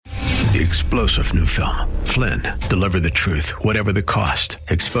The explosive new film, Flynn, deliver the truth, whatever the cost,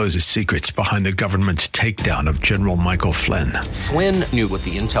 exposes secrets behind the government's takedown of General Michael Flynn. Flynn knew what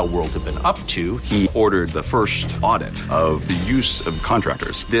the intel world had been up to. He ordered the first audit of the use of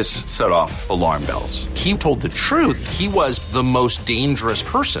contractors. This set off alarm bells. He told the truth. He was the most dangerous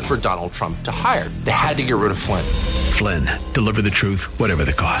person for Donald Trump to hire. They had to get rid of Flynn. Flynn, deliver the truth, whatever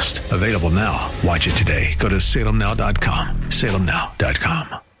the cost. Available now. Watch it today. Go to salemnow.com.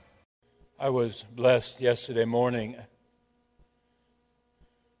 salemnow.com. I was blessed yesterday morning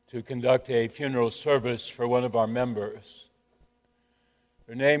to conduct a funeral service for one of our members.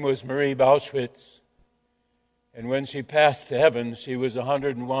 Her name was Marie Bauschwitz, and when she passed to heaven, she was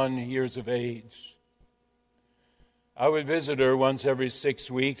 101 years of age. I would visit her once every 6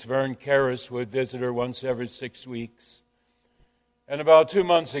 weeks. Vern Karras would visit her once every 6 weeks. And about 2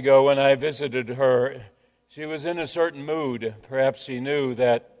 months ago, when I visited her, she was in a certain mood. Perhaps she knew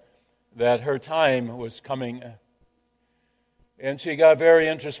that her time was coming. And she got very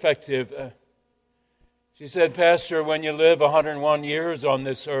introspective. She said, "Pastor, when you live 101 years on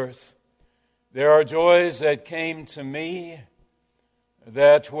this earth, there are joys that came to me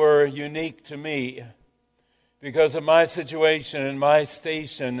that were unique to me. Because of my situation and my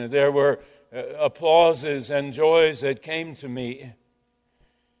station, there were applauses and joys that came to me.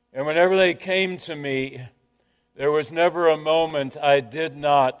 And whenever they came to me, there was never a moment I did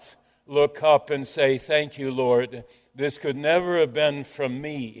not look up and say, 'Thank you, Lord. This could never have been from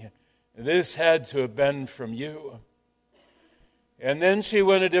me. This had to have been from you.'" And then she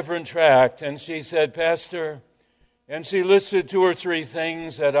went a different track, and she said, "Pastor," and she listed 2 or 3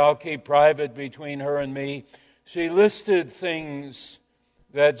 things that I'll keep private between her and me. She listed things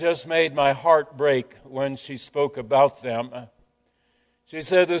that just made my heart break when she spoke about them. She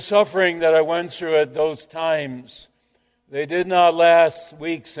said, "The suffering that I went through at those times, they did not last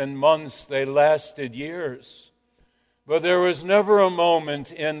weeks and months, they lasted years. But there was never a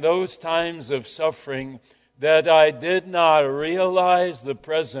moment in those times of suffering that I did not realize the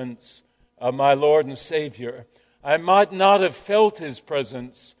presence of my Lord and Savior. I might not have felt His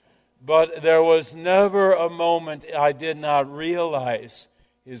presence, but there was never a moment I did not realize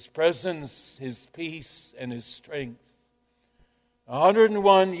His presence, His peace, and His strength."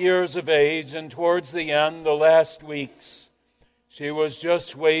 101 years of age, and towards the end, the last weeks, she was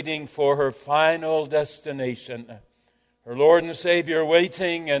just waiting for her final destination. Her Lord and Savior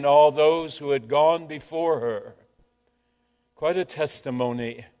waiting, and all those who had gone before her. Quite a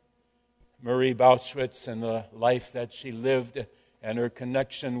testimony, Marie Bauschwitz, and the life that she lived and her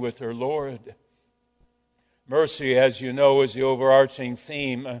connection with her Lord. Mercy, as you know, is the overarching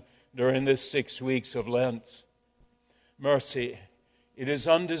theme during this 6 weeks of Lent. Mercy. It is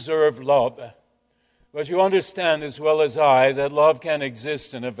undeserved love. But you understand as well as I that love can't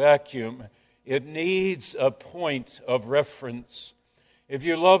exist in a vacuum. It needs a point of reference. If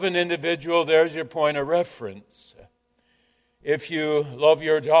you love an individual, there's your point of reference. If you love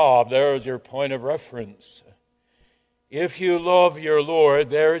your job, there's your point of reference. If you love your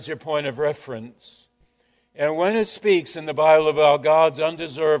Lord, there's your point of reference. And when it speaks in the Bible about God's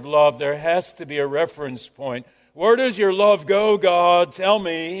undeserved love, there has to be a reference point. Where does your love go, God? Tell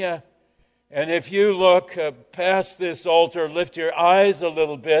me. And if you look past this altar, lift your eyes a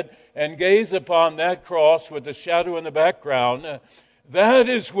little bit and gaze upon that cross with the shadow in the background, that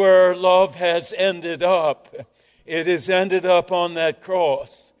is where love has ended up. It has ended up on that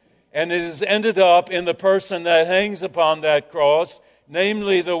cross. And it has ended up in the person that hangs upon that cross,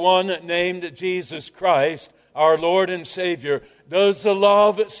 namely the one named Jesus Christ, our Lord and Savior. Does the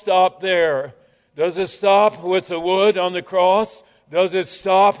love stop there? Does it stop with the wood on the cross? Does it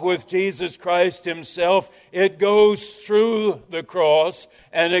stop with Jesus Christ Himself? It goes through the cross,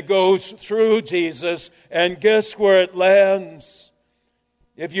 and it goes through Jesus, and guess where it lands?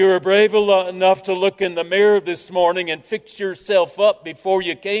 If you were brave enough to look in the mirror this morning and fix yourself up before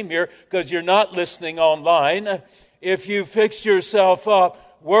you came here, because you're not listening online, if you fixed yourself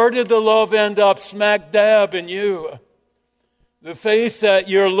up, where did the love end up? Smack dab in you. The face that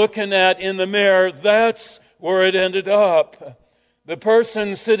you're looking at in the mirror, that's where it ended up. The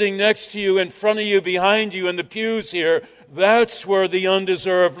person sitting next to you, in front of you, behind you, in the pews here, that's where the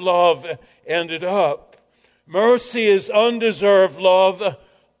undeserved love ended up. Mercy is undeserved love,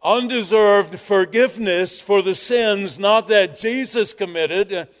 undeserved forgiveness for the sins, not that Jesus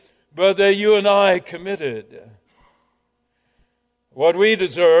committed, but that you and I committed. What we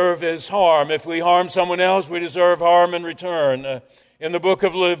deserve is harm. If we harm someone else, we deserve harm in return. In the book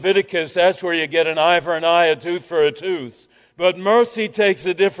of Leviticus, that's where you get an eye for an eye, a tooth for a tooth. But mercy takes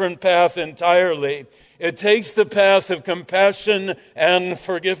a different path entirely. It takes the path of compassion and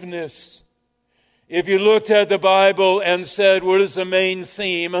forgiveness. If you looked at the Bible and said, what is the main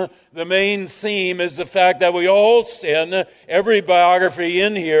theme? The main theme is the fact that we all sin. Every biography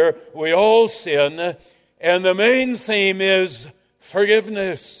in here, we all sin. And the main theme is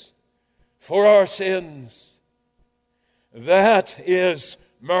forgiveness for our sins. That is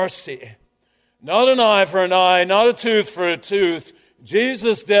mercy. Not an eye for an eye, not a tooth for a tooth.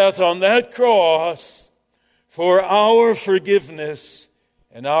 Jesus' death on that cross for our forgiveness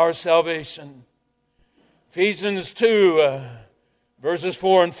and our salvation. Ephesians 2, verses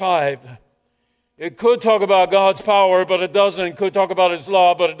 4 and 5. It could talk about God's power, but it doesn't. It could talk about His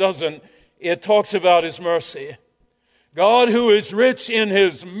law, but it doesn't. It talks about His mercy. God, who is rich in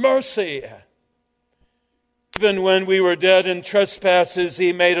His mercy. Even when we were dead in trespasses,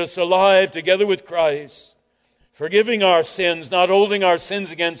 He made us alive together with Christ, forgiving our sins, not holding our sins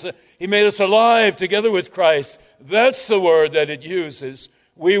against us. He made us alive together with Christ. That's the word that it uses.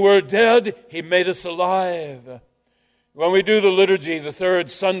 We were dead, He made us alive. When we do the liturgy, the third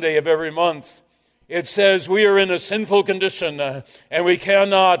Sunday of every month, it says we are in a sinful condition, and we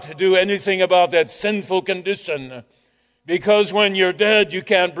cannot do anything about that sinful condition. Because when you're dead, you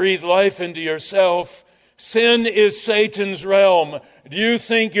can't breathe life into yourself. Sin is Satan's realm. Do you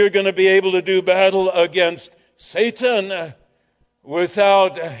think you're going to be able to do battle against Satan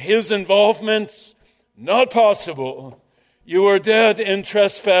without his involvement? Not possible. You are dead in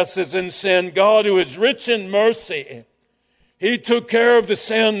trespasses and sin. God, who is rich in mercy, He took care of the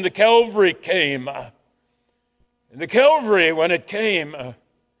sin. The Calvary came. And the Calvary, when it came,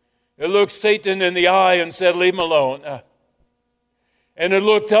 it looked Satan in the eye and said, leave him alone. And it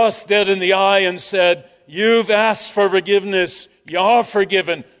looked us dead in the eye and said, you've asked for forgiveness. You are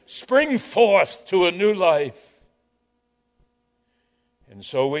forgiven. Spring forth to a new life. And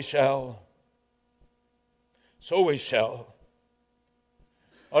so we shall. So we shall.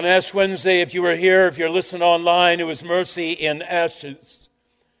 On Ash Wednesday, if you were here, if you're listening online, it was Mercy in Ashes.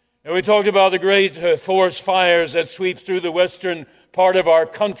 And we talked about the great forest fires that sweep through the western part of our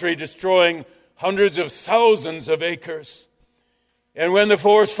country, destroying hundreds of thousands of acres. And when the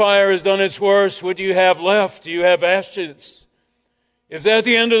forest fire has done its worst, what do you have left? Do you have ashes? Is that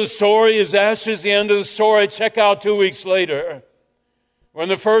the end of the story? Is ashes the end of the story? Check out 2 weeks later. When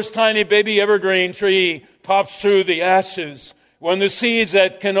the first tiny baby evergreen tree pops through the ashes, when the seeds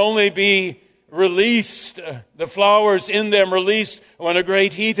that can only be released, the flowers in them released when a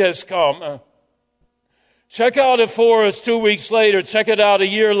great heat has come. Check out a forest 2 weeks later. Check it out a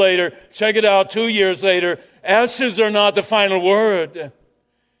year later. Check it out 2 years later. Ashes are not the final word.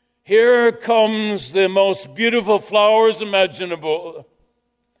 Here comes the most beautiful flowers imaginable.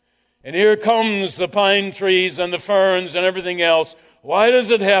 And here comes the pine trees and the ferns and everything else. Why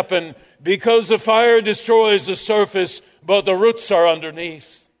does it happen? Because the fire destroys the surface, but the roots are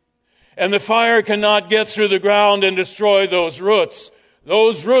underneath. And the fire cannot get through the ground and destroy those roots.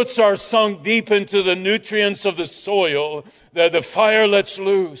 Those roots are sunk deep into the nutrients of the soil that the fire lets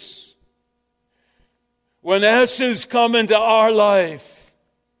loose. When ashes come into our life,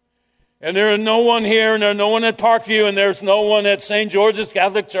 and there is no one here, and there's no one at Parkview, and there's no one at St. George's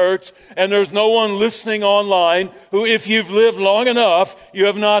Catholic Church, and there's no one listening online who, if you've lived long enough, you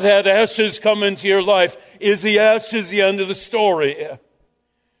have not had ashes come into your life. Is the ashes the end of the story?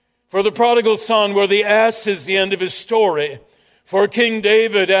 For the prodigal son, were the ashes the end of his story? For King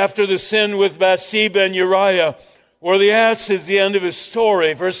David, after the sin with Bathsheba and Uriah, were the ashes the end of his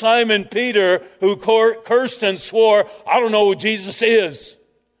story? For Simon Peter, who cursed and swore, I don't know who Jesus is.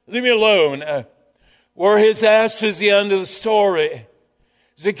 Leave me alone. Were his ashes the end of the story?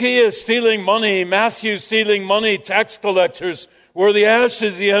 Zacchaeus stealing money, Matthew stealing money, tax collectors, were the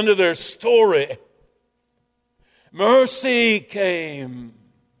ashes the end of their story? Mercy came.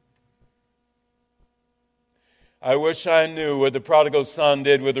 I wish I knew what the prodigal son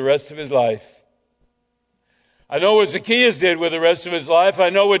did with the rest of his life. I know what Zacchaeus did with the rest of his life. I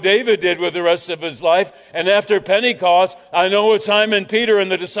know what David did with the rest of his life. And after Pentecost, I know what Simon Peter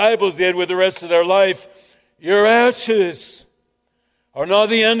and the disciples did with the rest of their life. Your ashes are not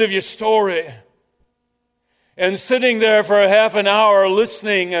the end of your story. And sitting there for a half an hour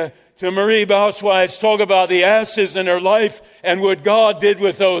listening to Marie Bousweiss talk about the ashes in her life and what God did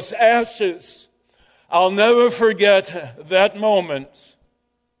with those ashes, I'll never forget that moment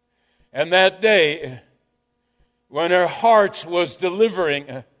and that day when her heart was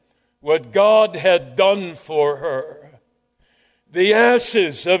delivering what God had done for her. The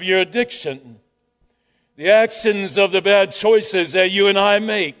ashes of your addiction, the actions of the bad choices that you and I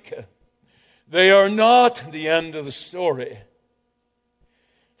make, they are not the end of the story.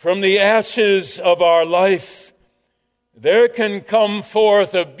 From the ashes of our life, there can come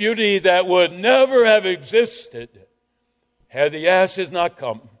forth a beauty that would never have existed had the ashes not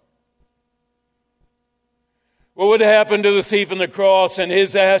come. What would happen to the thief on the cross and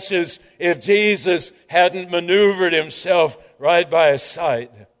his ashes if Jesus hadn't maneuvered himself right by his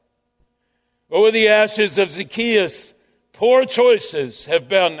side? What would the ashes of Zacchaeus' poor choices have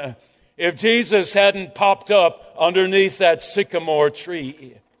been if Jesus hadn't popped up underneath that sycamore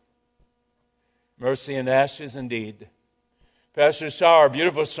tree? Mercy and ashes indeed. Pastor Sauer,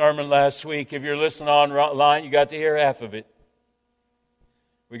 beautiful sermon last week. If you're listening online, you got to hear half of it.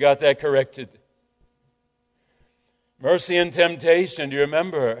 We got that corrected. Mercy and temptation, do you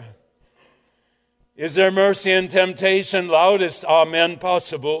remember? Is there mercy and temptation? Loudest amen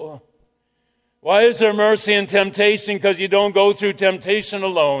possible. Why is there mercy and temptation? Because you don't go through temptation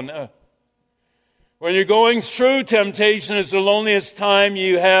alone. When you're going through temptation, it's the loneliest time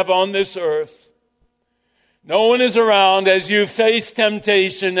you have on this earth. No one is around as you face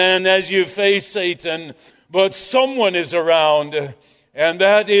temptation and as you face Satan, but someone is around, and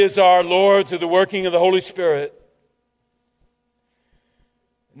that is our Lord through the working of the Holy Spirit.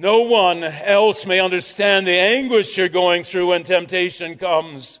 No one else may understand the anguish you're going through when temptation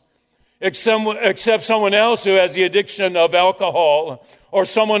comes, except someone else who has the addiction of alcohol or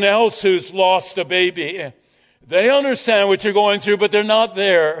someone else who's lost a baby. They understand what you're going through, but they're not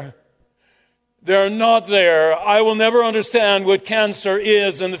there. They're not there. I will never understand what cancer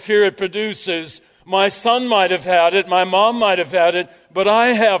is and the fear it produces. My son might have had it, my mom might have had it, but I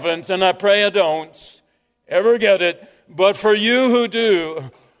haven't, and I pray I don't ever get it. But for you who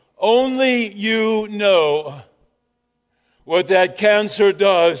do, only you know what that cancer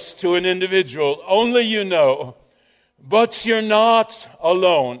does to an individual. Only you know. But you're not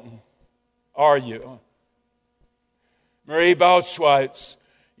alone, are you? Marie Bouchwitz,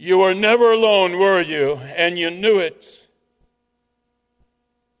 you were never alone, were you? And you knew it.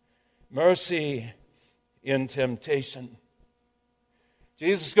 Mercy in temptation.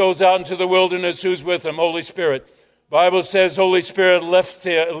 Jesus goes out into the wilderness. Who's with him? Holy Spirit. Bible says Holy Spirit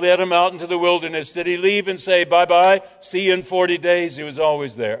led him out into the wilderness. Did he leave and say, bye-bye, see you in 40 days? He was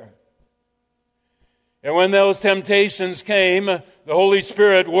always there. And when those temptations came, the Holy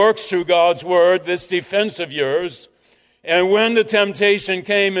Spirit works through God's Word, this defense of yours. And when the temptation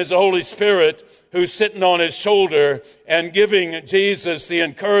came, is the Holy Spirit who's sitting on his shoulder and giving Jesus the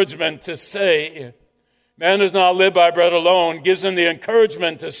encouragement to say, man does not live by bread alone, gives him the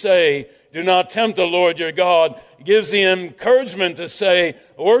encouragement to say, do not tempt the Lord your God, gives the encouragement to say,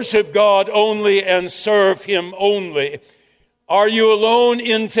 worship God only and serve him only. Are you alone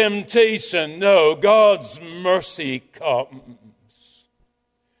in temptation? No, God's mercy comes.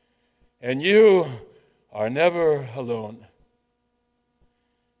 And you are never alone.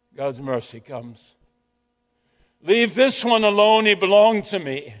 God's mercy comes. Leave this one alone, he belonged to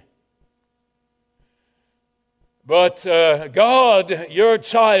me. But God, your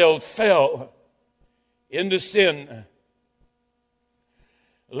child, fell into sin.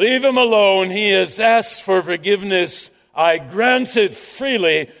 Leave him alone. He has asked for forgiveness. I grant it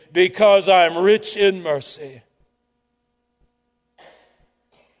freely because I'm rich in mercy.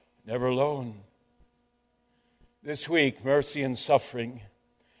 Never alone. This week, mercy and suffering.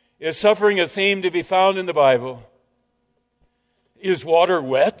 Is suffering a theme to be found in the Bible? Is water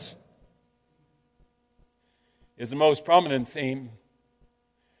wet? Is the most prominent theme.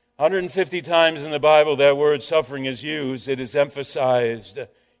 150 times in the Bible that word suffering is used. It is emphasized.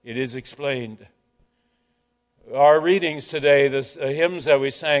 It is explained. Our readings today, the hymns that we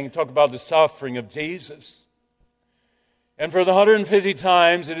sang, talk about the suffering of Jesus. And for the 150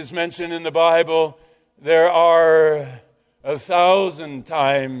 times it is mentioned in the Bible, there are 1,000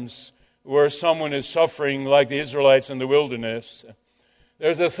 times where someone is suffering like the Israelites in the wilderness.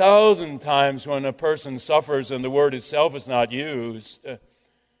 There's 1,000 times when a person suffers and the word itself is not used.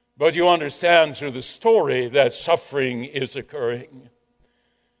 But you understand through the story that suffering is occurring.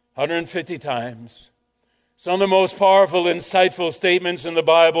 150 times. Some of the most powerful, insightful statements in the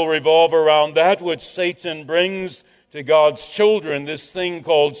Bible revolve around that which Satan brings to God's children, this thing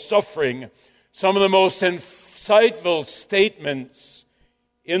called suffering. Some of the most insightful statements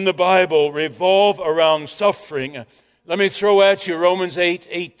in the Bible revolve around suffering. Let me throw at you Romans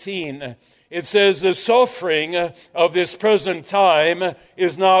 8:18. It says, the suffering of this present time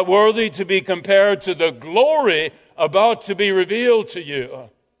is not worthy to be compared to the glory about to be revealed to you.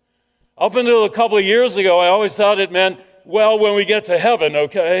 Up until a couple of years ago, I always thought it meant, well, when we get to heaven,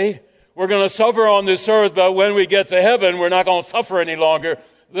 okay? We're going to suffer on this earth, but when we get to heaven, we're not going to suffer any longer.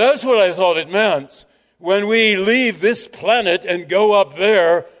 That's what I thought it meant. when we leave this planet and go up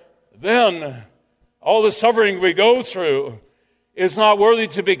there, then all the suffering we go through is not worthy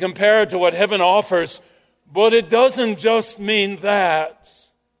to be compared to what heaven offers. But it doesn't just mean that.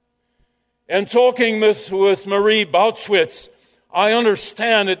 And talking with Marie Bauschwitz, I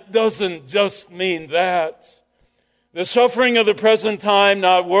understand it doesn't just mean that. The suffering of the present time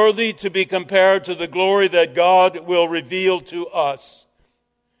not worthy to be compared to the glory that God will reveal to us.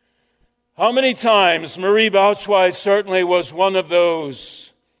 How many times Marie Bauschwitz certainly was one of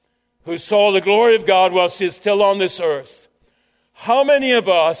those who saw the glory of God while she is still on this earth. How many of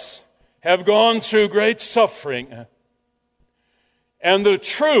us have gone through great suffering? And the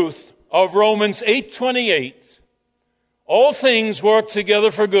truth of Romans 8:28, all things work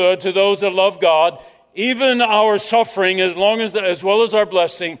together for good to those that love God, even our suffering as well as our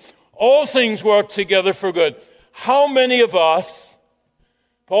blessing, all things work together for good. How many of us,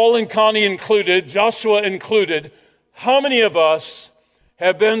 Paul and Connie included, Joshua included, how many of us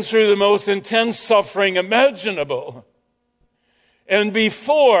have been through the most intense suffering imaginable? And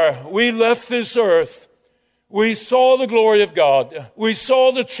before we left this earth, we saw the glory of God. We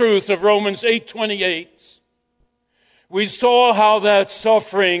saw the truth of Romans 8:28. We saw how that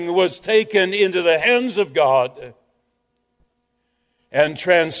suffering was taken into the hands of God and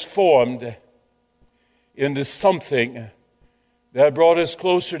transformed into something that brought us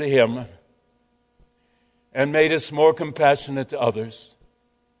closer to Him and made us more compassionate to others.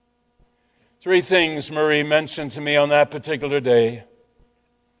 3 things Marie mentioned to me on that particular day.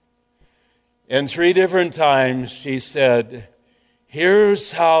 And 3 different times she said,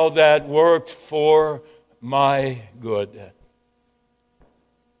 here's how that worked for my good.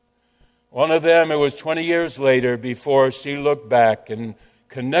 One of them, it was 20 years later before she looked back and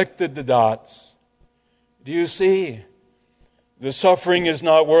connected the dots. Do you see? The suffering is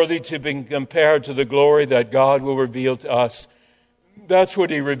not worthy to be compared to the glory that God will reveal to us. That's what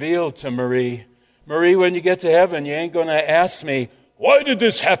He revealed to Marie. Marie, when you get to heaven, you ain't going to ask me, why did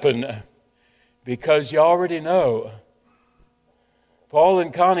this happen? Because you already know. Paul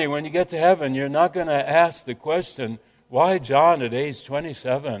and Connie, when you get to heaven, you're not going to ask the question, why John at age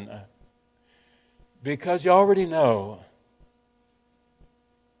 27? Because you already know.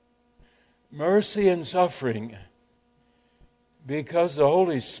 Mercy and suffering, because the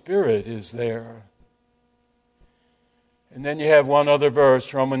Holy Spirit is there. And then you have one other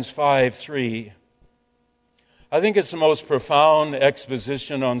verse, Romans 5:3. I think it's the most profound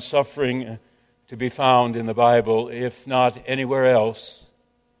exposition on suffering to be found in the Bible, if not anywhere else.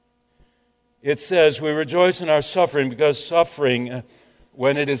 It says, we rejoice in our suffering because suffering,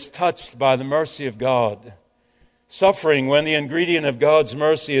 when it is touched by the mercy of God, suffering, when the ingredient of God's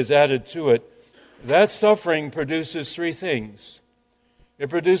mercy is added to it, that suffering produces 3 things. It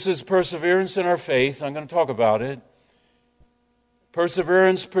produces perseverance in our faith. I'm going to talk about it.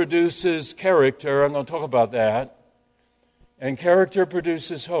 Perseverance produces character. I'm going to talk about that. And character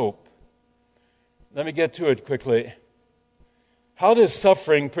produces hope. Let me get to it quickly. How does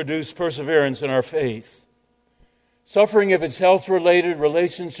suffering produce perseverance in our faith? Suffering, if it's health-related,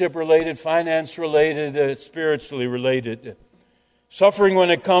 relationship-related, finance-related, spiritually related. Suffering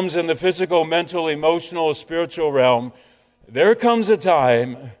when it comes in the physical, mental, emotional, spiritual realm, there comes a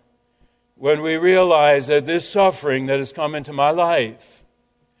time when we realize that this suffering that has come into my life,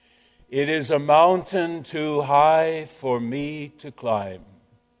 it is a mountain too high for me to climb.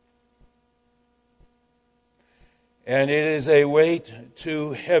 And it is a weight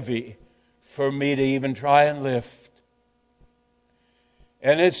too heavy for me to even try and lift.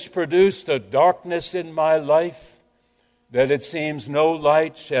 And it's produced a darkness in my life that it seems no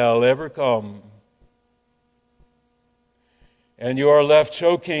light shall ever come. And you are left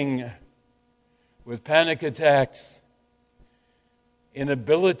choking with panic attacks,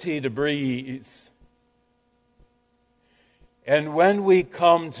 inability to breathe. And when we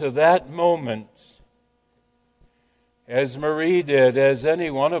come to that moment, as Marie did, as any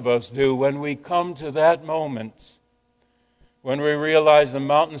one of us do, when we come to that moment, when we realize the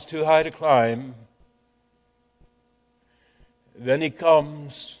mountain's too high to climb, then He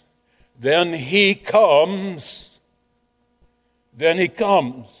comes. Then He comes. Then He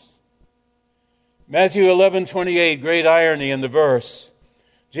comes. Matthew 11:28, great irony in the verse.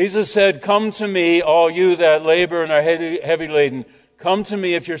 Jesus said, come to me, all you that labor and are heavy laden. Come to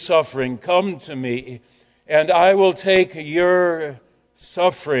me if you're suffering. Come to me. And I will take your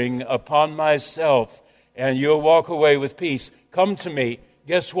suffering upon myself, and you'll walk away with peace. Come to me.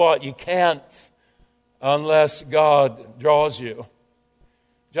 Guess what? You can't unless God draws you.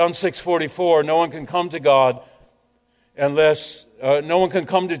 John 6:44, no one can come to God unless No one can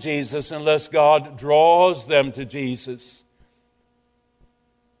come to Jesus unless God draws them to Jesus.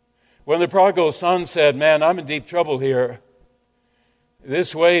 When the prodigal son said, "Man, I'm in deep trouble here.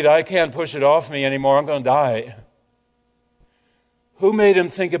 This weight, I can't push it off me anymore. I'm going to die." Who made him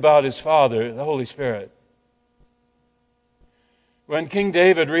think about his Father? The Holy Spirit. When King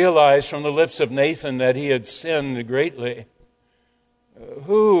David realized from the lips of Nathan that he had sinned greatly,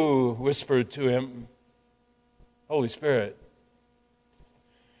 who whispered to him? Holy Spirit.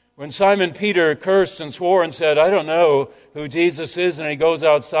 When Simon Peter cursed and swore and said, "I don't know who Jesus is," and he goes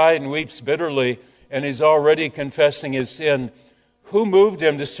outside and weeps bitterly, and he's already confessing his sin, who moved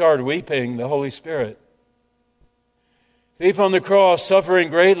him to start weeping? The Holy Spirit. Thief on the cross, suffering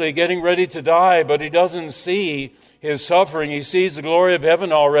greatly, getting ready to die, but he doesn't see his suffering. He sees the glory of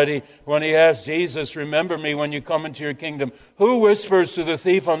heaven already when he asks Jesus, "Remember me when you come into your kingdom." Who whispers to the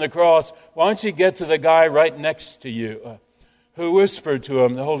thief on the cross, "Why don't you get to the guy right next to you?" Who whispered to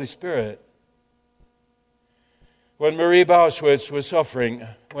him? The Holy Spirit. When Marie Bauschwitz was suffering,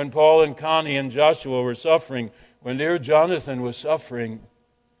 when Paul and Connie and Joshua were suffering, when dear Jonathan was suffering,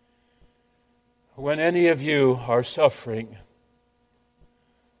 when any of you are suffering,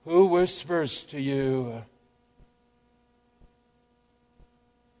 who whispers to you?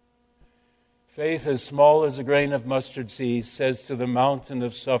 Faith as small as a grain of mustard seed says to the mountain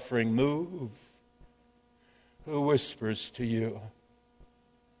of suffering, "Move." Who whispers to you?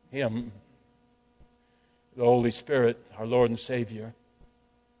 Him, the Holy Spirit, our Lord and Savior.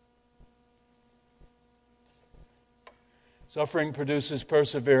 Suffering produces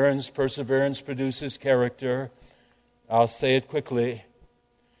perseverance. Perseverance produces character. I'll say it quickly.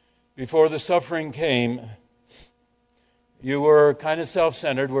 Before the suffering came, you were kind of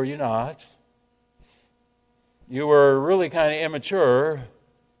self-centered, were you not? You were really kind of immature.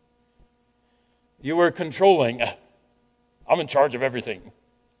 You were controlling. I'm in charge of everything.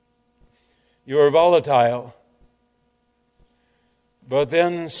 You were volatile. But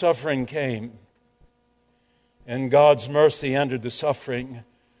then suffering came, and God's mercy entered the suffering.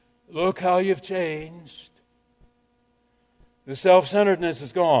 Look how you've changed. The self-centeredness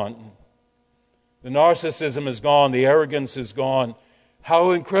is gone. The narcissism is gone. The arrogance is gone. How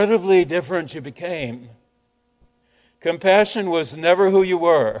incredibly different you became. Compassion was never who you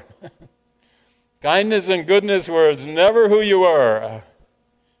were. Kindness and goodness was never who you were.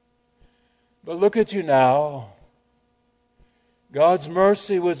 But look at you now. God's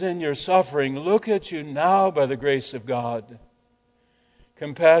mercy was in your suffering. Look at you now by the grace of God.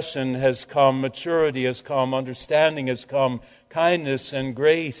 Compassion has come, maturity has come, understanding has come, kindness and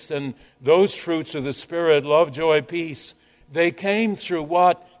grace, and those fruits of the Spirit, love, joy, peace, they came through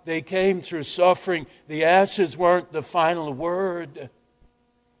what? They came through suffering. The ashes weren't the final word.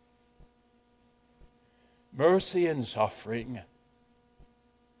 Mercy and suffering.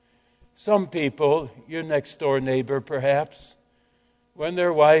 Some people, your next door neighbor perhaps, when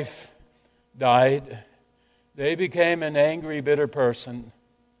their wife died, they became an angry, bitter person.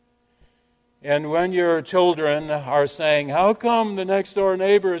 And when your children are saying, "How come the next door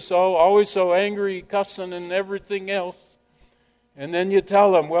neighbor is always so angry, cussing and everything else?" And then you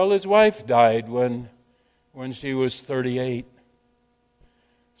tell them, "Well, his wife died when she was 38.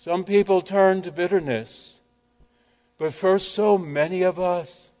 Some people turn to bitterness. But for so many of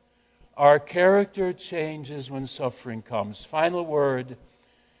us, our character changes when suffering comes. Final word,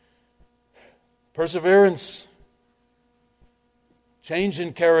 perseverance, change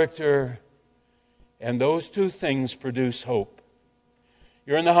in character, and those two things produce hope.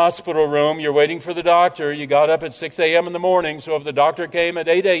 You're in the hospital room, you're waiting for the doctor, you got up at 6 a.m. in the morning, so if the doctor came at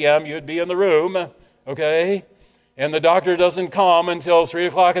 8 a.m., you'd be in the room, okay? And the doctor doesn't come until 3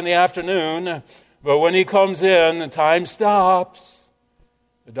 o'clock in the afternoon. But when he comes in, the time stops.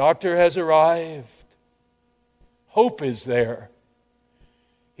 The doctor has arrived. Hope is there.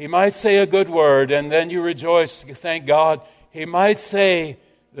 He might say a good word, and then you rejoice, thank God. He might say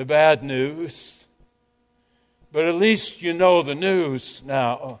the bad news. But at least you know the news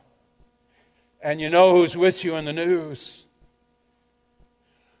now. And you know who's with you in the news.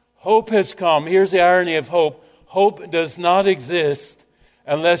 Hope has come. Here's the irony of hope. Hope does not exist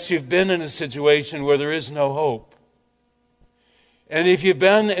unless you've been in a situation where there is no hope. And if you've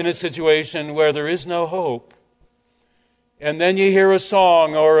been in a situation where there is no hope, and then you hear a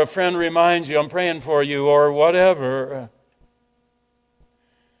song or a friend reminds you, "I'm praying for you," or whatever,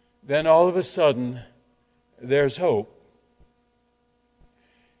 then all of a sudden, there's hope.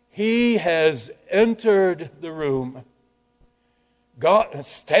 He has entered the room. God,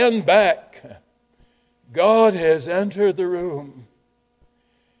 stand back. God has entered the room.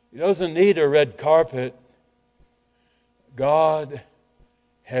 He doesn't need a red carpet. God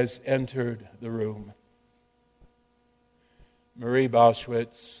has entered the room. Marie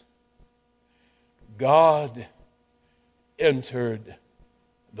Bauschwitz, God entered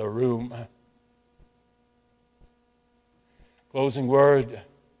the room. Closing word.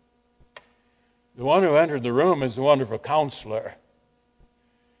 The one who entered the room is the wonderful counselor.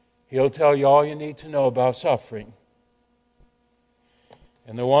 He'll tell you all you need to know about suffering.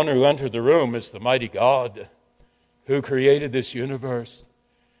 And the one who entered the room is the mighty God who created this universe.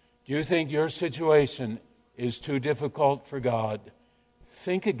 Do you think your situation is too difficult for God?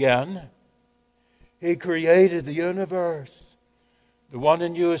 Think again. He created the universe. The one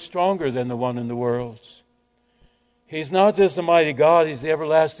in you is stronger than the one in the world. He's not just the mighty God, He's the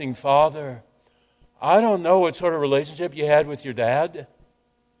everlasting Father. I don't know what sort of relationship you had with your dad,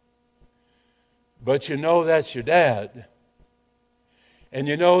 but you know that's your dad. And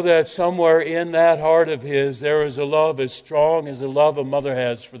you know that somewhere in that heart of his, there is a love as strong as the love a mother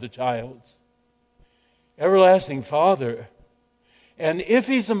has for the child. Everlasting Father. And if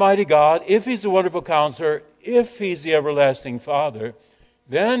He's the mighty God, if He's the wonderful counselor, if He's the everlasting Father,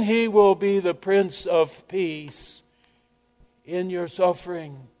 then He will be the Prince of Peace in your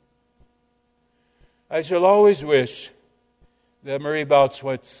suffering. I shall always wish that Marie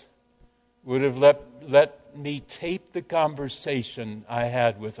Bauschwitz would have let me tape the conversation I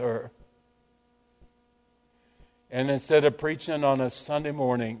had with her. And instead of preaching on a Sunday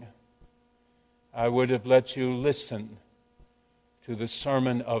morning, I would have let you listen to the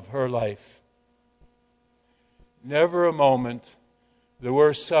sermon of her life. Never a moment, the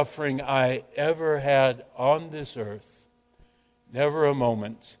worst suffering I ever had on this earth, never a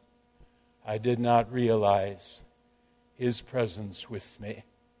moment I did not realize His presence with me.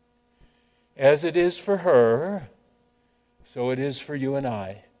 As it is for her, so it is for you and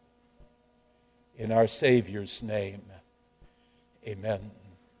I. In our Savior's name, amen.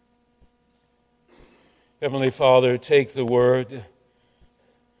 Heavenly Father, take the word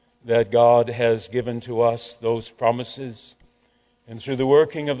that God has given to us, those promises, and through the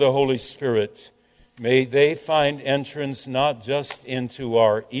working of the Holy Spirit, may they find entrance not just into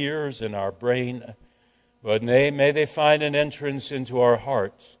our ears and our brain, but may they find an entrance into our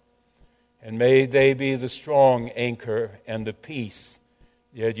hearts. And may they be the strong anchor and the peace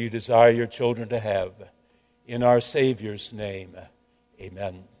that you desire your children to have. In our Savior's name,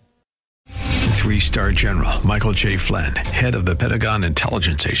 amen. 3-star General Michael J. Flynn, head of the Pentagon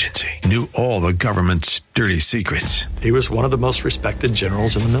Intelligence Agency, knew all the government's dirty secrets. He was one of the most respected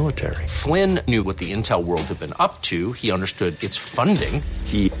generals in the military. Flynn knew what the intel world had been up to. He understood its funding.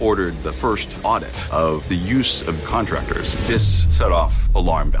 He ordered the first audit of the use of contractors. This set off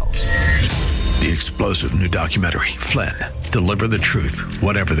alarm bells. The explosive new documentary, Flynn, Deliver the Truth,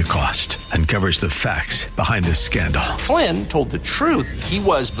 Whatever the Cost, uncovers the facts behind this scandal. Flynn told the truth. He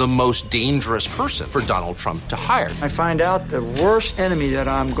was the most dangerous person for Donald Trump to hire. I find out the worst enemy that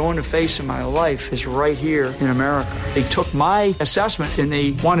I'm going to face in my life is right here in America. They took my assessment and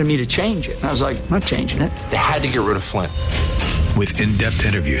they wanted me to change it. And I was like, I'm not changing it. They had to get rid of Flynn. With in-depth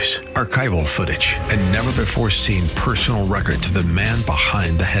interviews, archival footage, and never-before-seen personal records of the man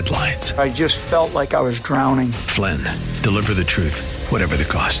behind the headlines. I just felt like I was drowning. Flynn, Deliver the Truth, Whatever the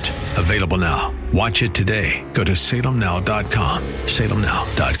Cost. Available now. Watch it today. Go to salemnow.com.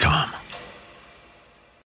 salemnow.com.